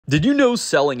Did you know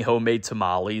selling homemade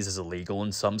tamales is illegal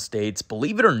in some states?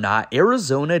 Believe it or not,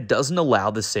 Arizona doesn't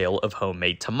allow the sale of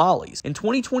homemade tamales. In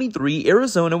 2023,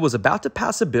 Arizona was about to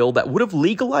pass a bill that would have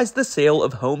legalized the sale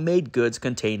of homemade goods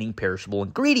containing perishable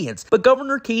ingredients, but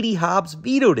Governor Hobbs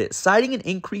vetoed it, citing an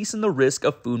increase in the risk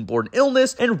of foodborne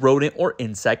illness and rodent or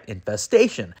insect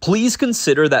infestation. Please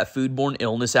consider that foodborne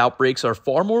illness outbreaks are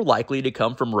far more likely to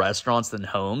come from restaurants than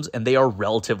homes, and they are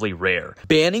relatively rare.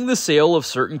 Banning the sale of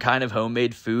certain kind of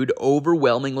homemade food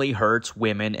overwhelmingly hurts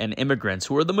women and immigrants,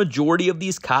 who are the majority of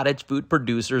these cottage food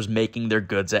producers making their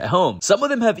goods at home. Some of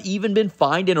them have even been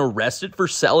fined and arrested for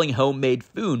selling homemade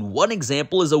food. One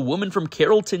example is a woman from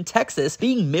Carrollton, Texas,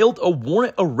 being mailed a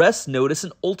warrant arrest notice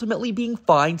and ultimately being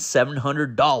fined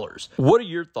 $700. What are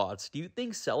your thoughts? Do you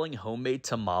think selling homemade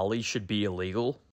tamales should be illegal?